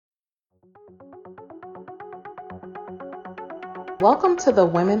Welcome to the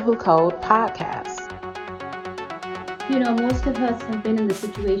Women Who Code podcast. Most of us have been in the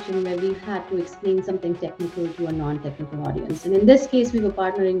situation where we've had to explain something technical to a non-technical audience. And in this case, we were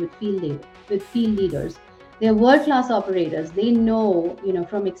partnering with field leaders. They're world-class operators. They know,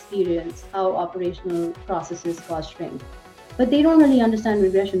 from experience how operational processes cause shrink. But they don't really understand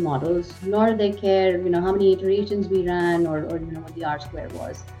regression models, nor do they care, how many iterations we ran or what the R square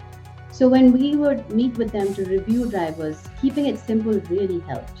was. So when we would meet with them to review drivers, keeping it simple really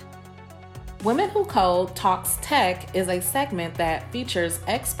helped. Women Who Code Talks Tech is a segment that features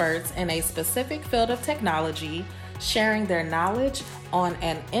experts in a specific field of technology sharing their knowledge on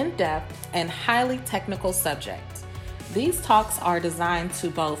an in-depth and highly technical subject. These talks are designed to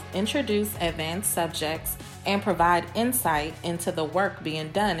both introduce advanced subjects and provide insight into the work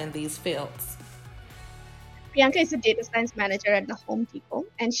being done in these fields. Priyanka is a data science manager at the Home Depot,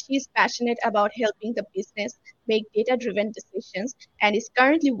 and she's passionate about helping the business make data-driven decisions and is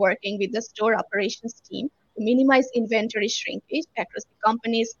currently working with the store operations team to minimize inventory shrinkage across the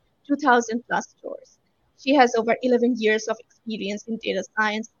company's 2,000 plus stores. She has over 11 years of experience in data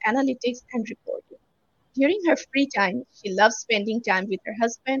science, analytics, and reporting. During her free time, she loves spending time with her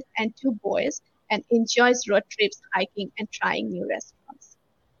husband and two boys and enjoys road trips, hiking, and trying new restaurants.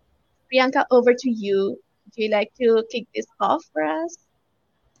 Priyanka, over to you. Would you like to kick this off for us?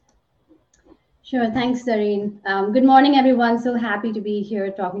 Sure, thanks, Zareen. Good morning, everyone. So happy to be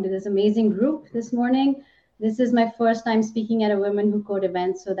here talking to this amazing group this morning. This is my first time speaking at a Women Who Code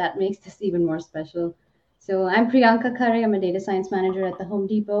event, so that makes this even more special. So I'm Priyanka Khare. I'm a data science manager at the Home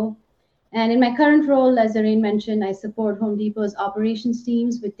Depot. And in my current role, as Zareen mentioned, I support Home Depot's operations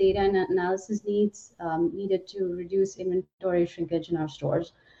teams with data and analysis needs needed to reduce inventory shrinkage in our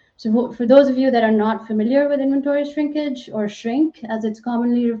stores. So for those of you that are not familiar with inventory shrinkage or shrink, as it's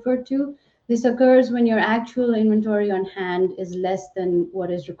commonly referred to, this occurs when your actual inventory on hand is less than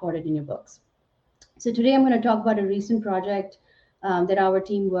what is recorded in your books. So today I'm going to talk about a recent project that our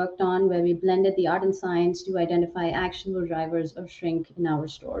team worked on where we blended the art and science to identify actionable drivers of shrink in our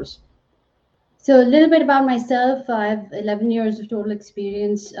stores. So a little bit about myself. I have 11 years of total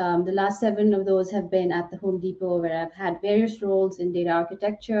experience. The last 7 of those have been at the Home Depot, where I've had various roles in data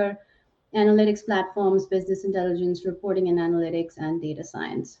architecture, analytics platforms, business intelligence, reporting and analytics, and data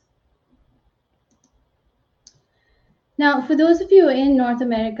science. Now, for those of you in North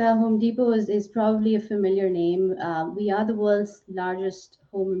America, Home Depot is probably a familiar name. We are the world's largest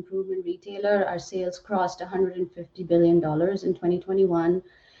home improvement retailer. Our sales crossed $150 billion in 2021.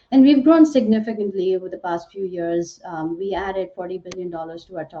 And we've grown significantly over the past few years. We added $40 billion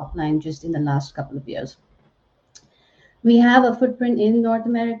to our top line just in the last couple of years. We have a footprint in North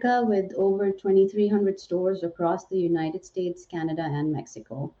America with over 2,300 stores across the United States, Canada, and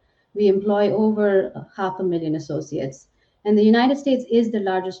Mexico. We employ over 500,000 associates. And the United States is the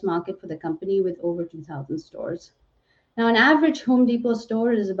largest market for the company with over 2,000 stores. Now, an average Home Depot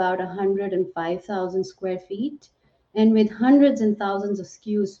store is about 105,000 square feet. And with hundreds and thousands of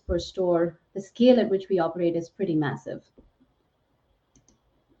SKUs per store, the scale at which we operate is pretty massive.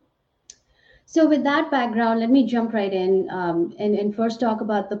 So, with that background, let me jump right in and first talk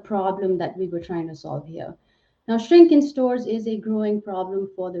about the problem that we were trying to solve here. Now, shrink in stores is a growing problem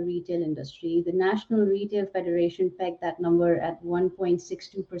for the retail industry. The National Retail Federation pegged that number at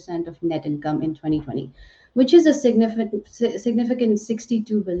 1.62% of net income in 2020, which is a significant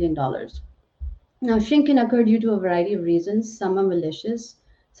 $62 billion. Now, shrink can occur due to a variety of reasons. Some are malicious,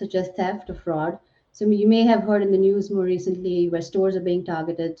 such as theft or fraud. So you may have heard in the news more recently where stores are being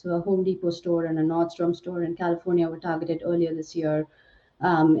targeted. So a Home Depot store and a Nordstrom store in California were targeted earlier this year.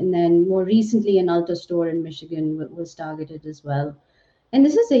 And then more recently, an Ulta store in Michigan was targeted as well. And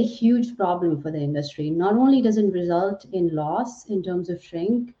this is a huge problem for the industry. Not only does it result in loss in terms of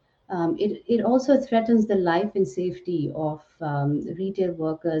shrink, it also threatens the life and safety of retail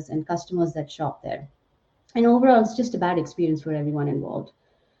workers and customers that shop there. And overall, it's just a bad experience for everyone involved.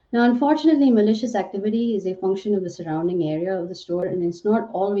 Now, unfortunately, malicious activity is a function of the surrounding area of the store, and it's not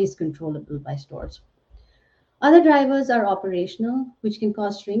always controllable by stores. Other drivers are operational, which can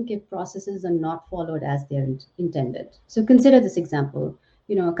cause shrink if processes are not followed as they're intended. So consider this example.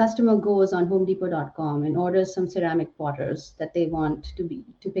 A customer goes on homedepot.com and orders some ceramic potters that they want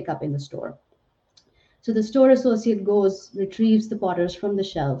to pick up in the store. So the store associate goes, retrieves the potters from the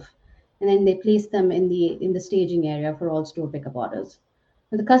shelf, and then they place them in the staging area for all store pickup orders.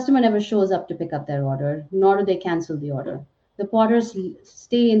 But the customer never shows up to pick up their order, nor do they cancel the order. The potters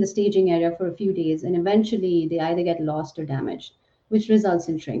stay in the staging area for a few days, and eventually they either get lost or damaged, which results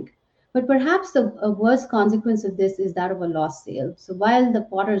in shrink. But perhaps the worst consequence of this is that of a lost sale. So while the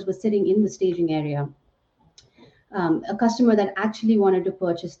potters were sitting in the staging area, a customer that actually wanted to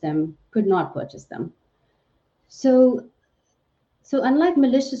purchase them could not purchase them. So, so unlike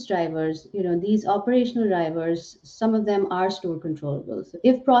malicious drivers, these operational drivers, some of them are store controllable. So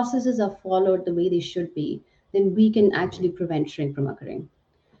if processes are followed the way they should be, then we can actually prevent shrink from occurring.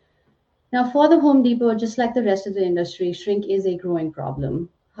 Now, for the Home Depot, just like the rest of the industry, shrink is a growing problem.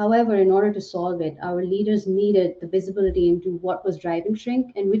 However, in order to solve it, our leaders needed the visibility into what was driving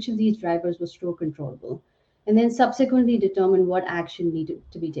shrink and which of these drivers was store controllable, and then subsequently determine what action needed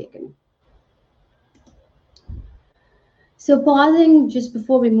to be taken. So, pausing just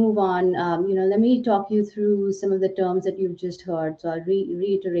before we move on, let me talk you through some of the terms that you've just heard. So, I'll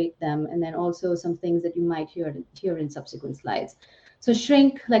reiterate them, and then also some things that you might hear in subsequent slides. So,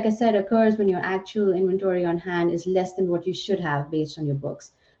 shrink, like I said, occurs when your actual inventory on hand is less than what you should have based on your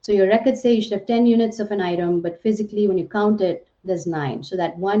books. So, your records say you should have 10 units of an item, but physically, when you count it, there's 9. So,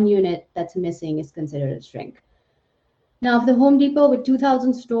 that one unit that's missing is considered a shrink. Now, if the Home Depot with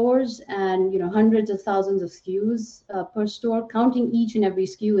 2,000 stores and hundreds of thousands of SKUs per store, counting each and every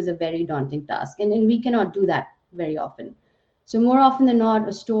SKU is a very daunting task, and we cannot do that very often. So more often than not,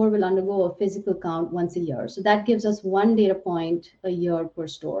 a store will undergo a physical count once a year. So that gives us one data point a year per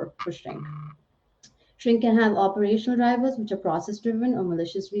store for shrink. Shrink can have operational drivers, which are process driven or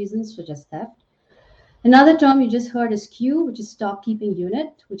malicious reasons, such as theft. Another term you just heard is SKU, which is stock keeping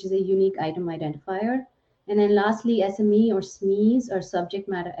unit, which is a unique item identifier. And then lastly, SME or SMEs are subject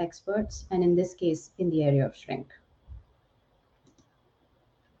matter experts, and in this case, in the area of shrink.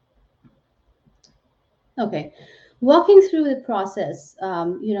 Okay, walking through the process,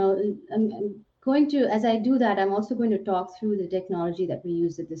 I'm going to, as I do that, I'm also going to talk through the technology that we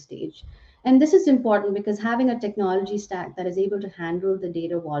use at this stage. And this is important because having a technology stack that is able to handle the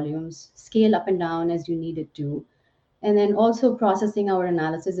data volumes, scale up and down as you need it to, and then also processing our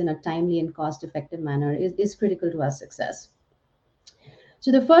analysis in a timely and cost effective manner is critical to our success.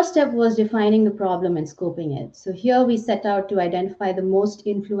 So the first step was defining the problem and scoping it. So here we set out to identify the most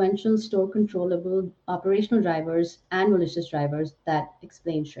influential store controllable operational drivers and malicious drivers that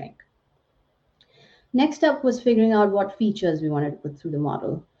explain shrink. Next up was figuring out what features we wanted to put through the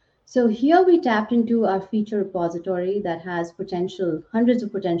model. So here we tapped into our feature repository that has hundreds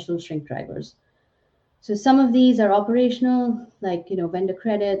of potential shrink drivers. So some of these are operational, like vendor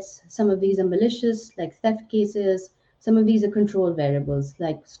credits. Some of these are malicious, like theft cases. Some of these are control variables,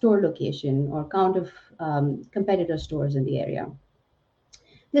 like store location or count of competitor stores in the area.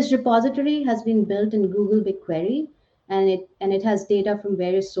 This repository has been built in Google BigQuery, and it has data from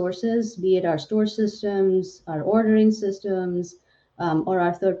various sources, be it our store systems, our ordering systems, or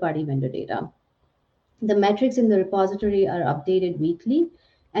our third-party vendor data. The metrics in the repository are updated weekly,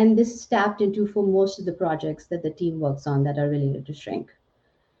 and this is tapped into for most of the projects that the team works on that are related to shrink.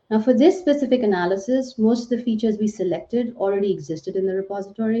 Now, for this specific analysis, most of the features we selected already existed in the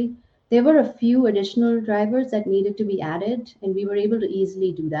repository. There were a few additional drivers that needed to be added, and we were able to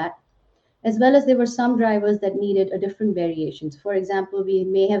easily do that. As well as there were some drivers that needed a different variations. For example, we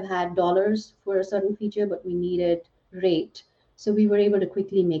may have had dollars for a certain feature, but we needed rate. So we were able to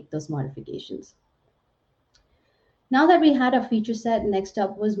quickly make those modifications. Now that we had a feature set, next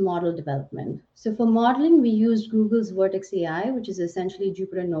up was model development. So for modeling, we used Google's Vertex AI, which is essentially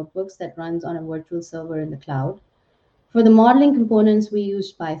Jupyter Notebooks that runs on a virtual server in the cloud. For the modeling components, we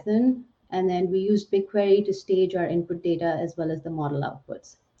used Python, and then we used BigQuery to stage our input data as well as the model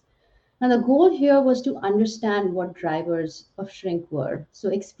outputs. Now, the goal here was to understand what drivers of shrink were. So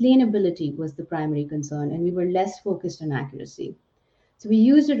explainability was the primary concern, and we were less focused on accuracy. So we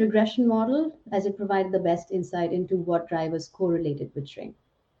used a regression model as it provided the best insight into what drivers correlated with shrink.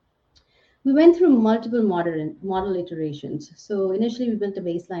 We went through multiple model iterations. So initially we built a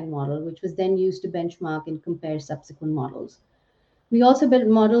baseline model, which was then used to benchmark and compare subsequent models. We also built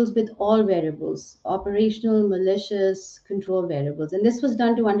models with all variables, operational, malicious, control variables. And this was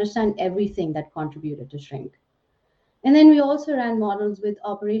done to understand everything that contributed to shrink. And then we also ran models with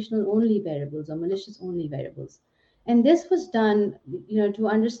operational only variables or malicious only variables. And this was done, to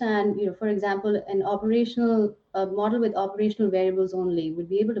understand, for example, an operational model with operational variables only would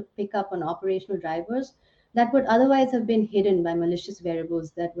be able to pick up on operational drivers that would otherwise have been hidden by malicious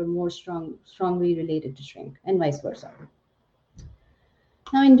variables that were more strongly related to shrink, and vice versa.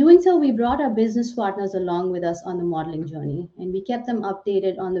 Now, in doing so, we brought our business partners along with us on the modeling journey, and we kept them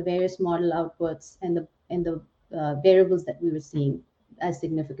updated on the various model outputs and the variables that we were seeing as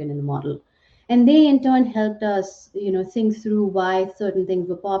significant in the model. And they in turn helped us, think through why certain things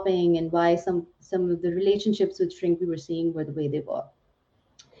were popping and why some of the relationships with shrink we were seeing were the way they were.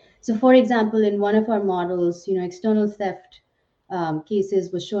 So, for example, in one of our models, external theft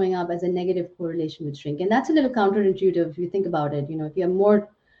cases was showing up as a negative correlation with shrink, and that's a little counterintuitive if you think about it. If you have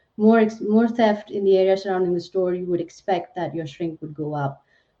more theft in the area surrounding the store, you would expect that your shrink would go up.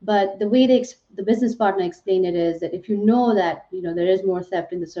 But the way the business partner explained it is that if you know that there is more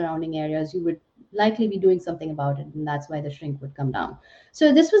theft in the surrounding areas, you would likely be doing something about it, and that's why the shrink would come down.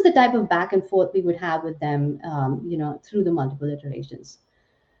 So this was the type of back and forth we would have with them, through the multiple iterations.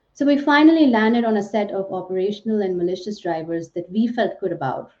 So we finally landed on a set of operational and malicious drivers that we felt good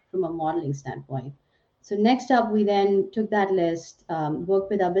about from a modeling standpoint. So next up, we then took that list,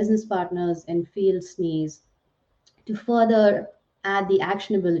 worked with our business partners and field SMEs to further add the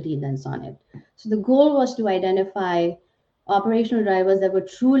actionability lens on it. So the goal was to identify operational drivers that were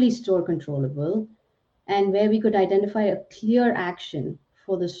truly store controllable and where we could identify a clear action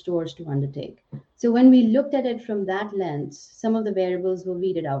for the stores to undertake. So when we looked at it from that lens, some of the variables were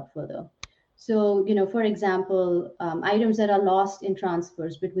weeded out further. So, for example, items that are lost in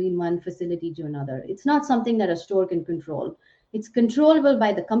transfers between one facility to another, it's not something that a store can control. It's controllable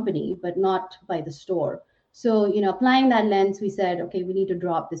by the company, but not by the store. So, applying that lens, we said, okay, we need to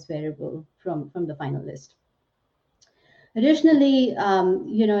drop this variable from the final list. Additionally,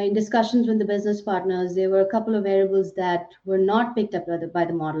 in discussions with the business partners, there were a couple of variables that were not picked up by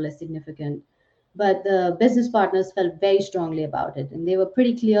the model as significant, but the business partners felt very strongly about it, and they were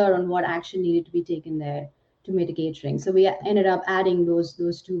pretty clear on what action needed to be taken there to mitigate shrink. So we ended up adding those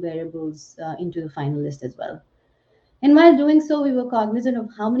two variables into the final list as well. And while doing so, we were cognizant of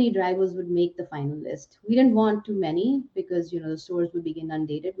how many drivers would make the final list. We didn't want too many because the stores would begin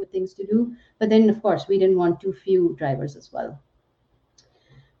inundated with things to do. But then, of course, we didn't want too few drivers as well.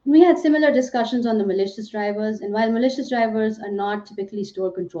 We had similar discussions on the malicious drivers, and while malicious drivers are not typically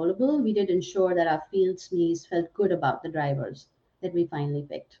store controllable, we did ensure that our field SMEs felt good about the drivers that we finally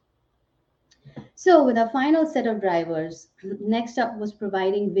picked. So, with our final set of drivers, next up was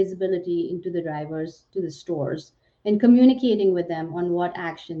providing visibility into the drivers to the stores and communicating with them on what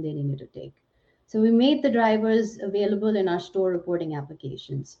action they needed to take. So, we made the drivers available in our store reporting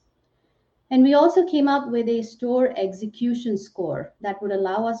applications. And we also came up with a store execution score that would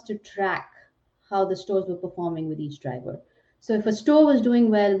allow us to track how the stores were performing with each driver. So, if a store was doing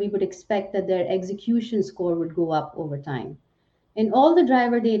well, we would expect that their execution score would go up over time. And all the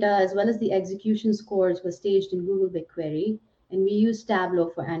driver data as well as the execution scores were staged in Google BigQuery, and we used Tableau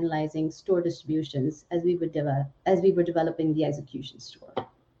for analyzing store distributions as we were developing the execution score.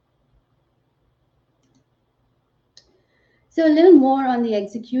 So a little more on the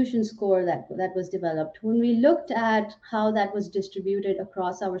execution score that was developed. When we looked at how that was distributed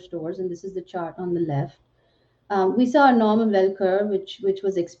across our stores, and this is the chart on the left, we saw a normal bell curve, which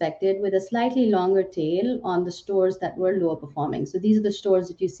was expected, with a slightly longer tail on the stores that were lower performing. So these are the stores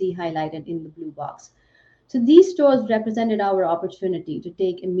that you see highlighted in the blue box. So these stores represented our opportunity to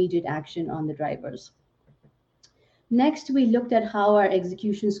take immediate action on the drivers. Next, we looked at how our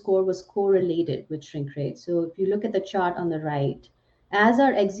execution score was correlated with shrink rate. So if you look at the chart on the right, as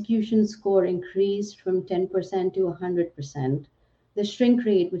our execution score increased from 10% to 100%, the shrink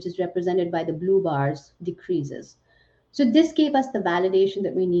rate, which is represented by the blue bars, decreases. So this gave us the validation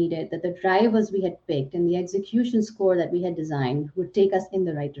that we needed, that the drivers we had picked and the execution score that we had designed would take us in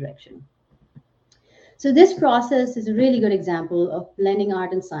the right direction. So this process is a really good example of blending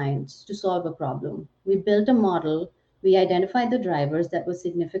art and science to solve a problem. We built a model, we identified the drivers that were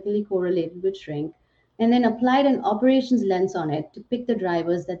significantly correlated with shrink, and then applied an operations lens on it to pick the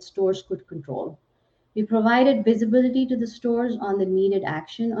drivers that stores could control. We provided visibility to the stores on the needed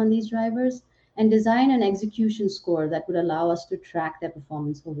action on these drivers and designed an execution score that would allow us to track their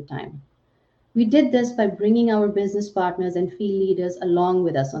performance over time. We did this by bringing our business partners and field leaders along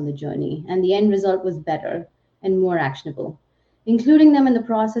with us on the journey, and the end result was better and more actionable. Including them in the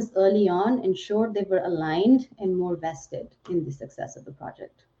process early on ensured they were aligned and more vested in the success of the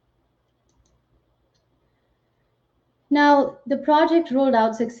project. Now, the project rolled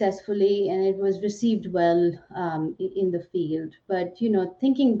out successfully and it was received well in the field. But,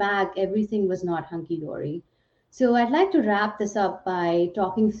 thinking back, everything was not hunky dory. So I'd like to wrap this up by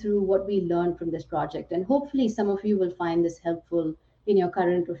talking through what we learned from this project. And hopefully, some of you will find this helpful in your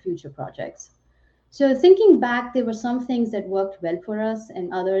current or future projects. So, thinking back, there were some things that worked well for us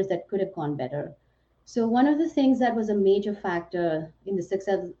and others that could have gone better. So, one of the things that was a major factor in the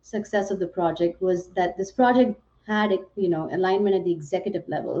success of the project was that this project had alignment at the executive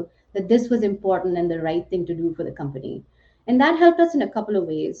level, that this was important and the right thing to do for the company. And that helped us in a couple of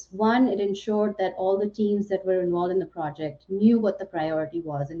ways. One, it ensured that all the teams that were involved in the project knew what the priority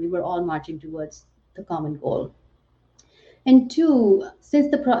was, and we were all marching towards the common goal. And two, since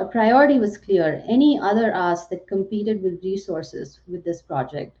the priority was clear, any other ask that competed with resources with this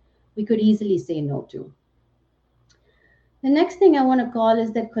project, we could easily say no to. The next thing I want to call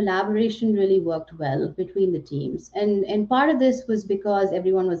is that collaboration really worked well between the teams. And part of this was because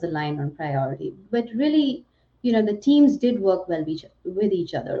everyone was aligned on priority. But really, the teams did work well with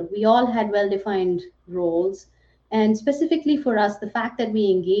each other. We all had well defined roles. And specifically for us, the fact that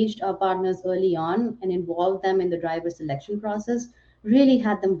we engaged our partners early on and involved them in the driver selection process really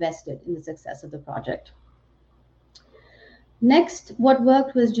had them vested in the success of the project. Next, what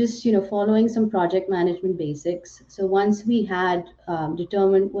worked was just following some project management basics. So once we had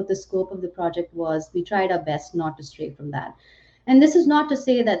determined what the scope of the project was, we tried our best not to stray from that. And this is not to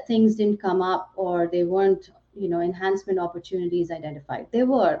say that things didn't come up or they weren't enhancement opportunities identified. They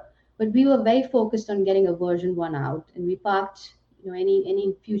were, but we were very focused on getting a version 1 out, and we parked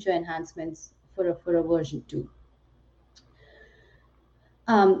any future enhancements for a version 2.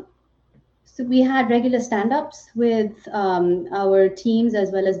 So we had regular stand-ups with our teams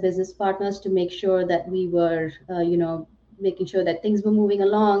as well as business partners to make sure that we were, making sure that things were moving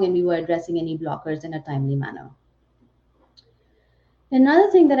along and we were addressing any blockers in a timely manner.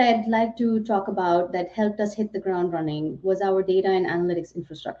 Another thing that I'd like to talk about that helped us hit the ground running was our data and analytics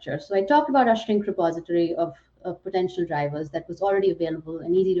infrastructure. So I talked about our Shrink repository of potential drivers that was already available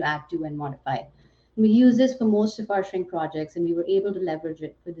and easy to add to and modify. We use this for most of our Shrink projects, and we were able to leverage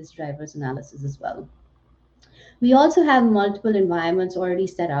it for this drivers analysis as well. We also have multiple environments already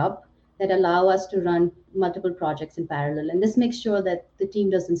set up that allow us to run multiple projects in parallel, and this makes sure that the team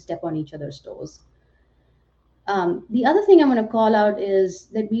doesn't step on each other's toes. The other thing I'm going to call out is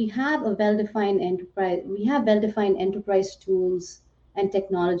that we have well-defined enterprise tools and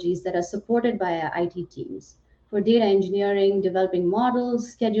technologies that are supported by our IT teams for data engineering, developing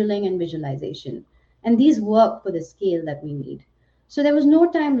models, scheduling, and visualization. And these work for the scale that we need. So there was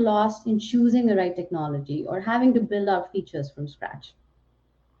no time lost in choosing the right technology or having to build out features from scratch.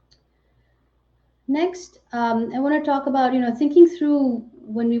 Next, I want to talk about, thinking through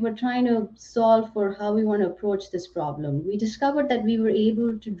when we were trying to solve for how we want to approach this problem. We discovered that we were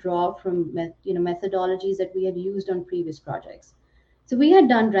able to draw from, methodologies that we had used on previous projects. So we had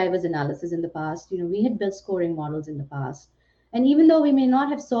done drivers analysis in the past. We had built scoring models in the past. And even though we may not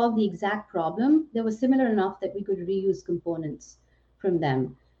have solved the exact problem, they were similar enough that we could reuse components from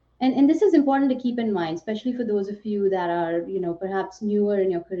them. And this is important to keep in mind, especially for those of you that are, perhaps newer in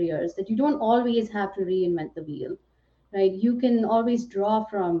your careers, that you don't always have to reinvent the wheel, right? You can always draw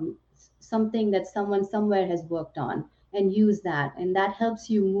from something that someone somewhere has worked on and use that, and that helps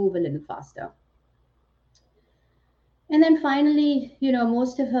you move a little faster. And then finally,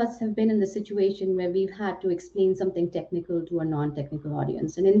 most of us have been in the situation where we've had to explain something technical to a non-technical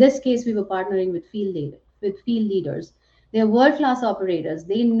audience. And in this case, we were partnering with field leaders. They're world-class operators.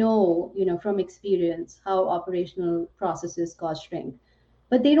 They know, from experience how operational processes cause shrink.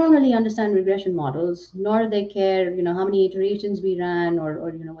 But they don't really understand regression models, nor do they care, how many iterations we ran or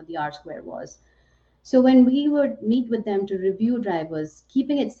what the R square was. So when we would meet with them to review drivers,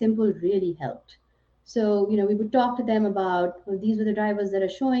 keeping it simple really helped. So, we would talk to them about, well, these were the drivers that are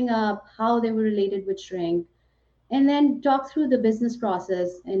showing up, how they were related with shrink, and then talk through the business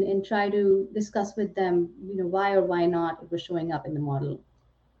process and try to discuss with them, why or why not it was showing up in the model.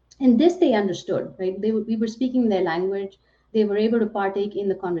 And this they understood, right? We were speaking their language. They were able to partake in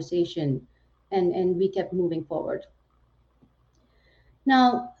the conversation, and we kept moving forward.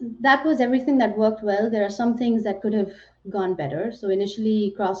 Now, that was everything that worked well. There are some things that could have gone better. So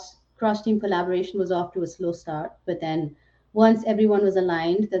initially, cross-team collaboration was off to a slow start, but then once everyone was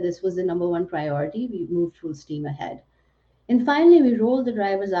aligned that this was the number one priority, we moved full steam ahead. And finally, we rolled the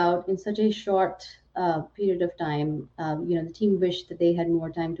drivers out in such a short period of time. The team wished that they had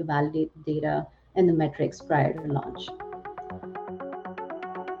more time to validate the data and the metrics prior to launch.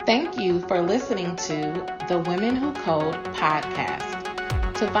 Thank you for listening to the Women Who Code podcast.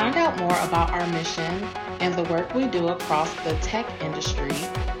 To find out more about our mission and the work we do across the tech industry,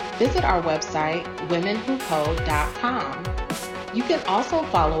 visit our website, womenwhocode.com. You can also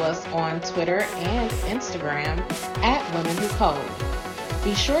follow us on Twitter and Instagram at Women Who Code.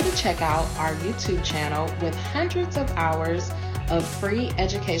 Be sure to check out our YouTube channel with hundreds of hours of free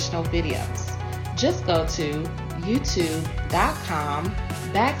educational videos. Just go to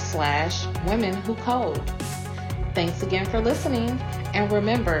youtube.com/Women Who Code. Thanks again for listening, and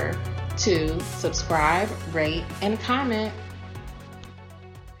remember to subscribe, rate, and comment.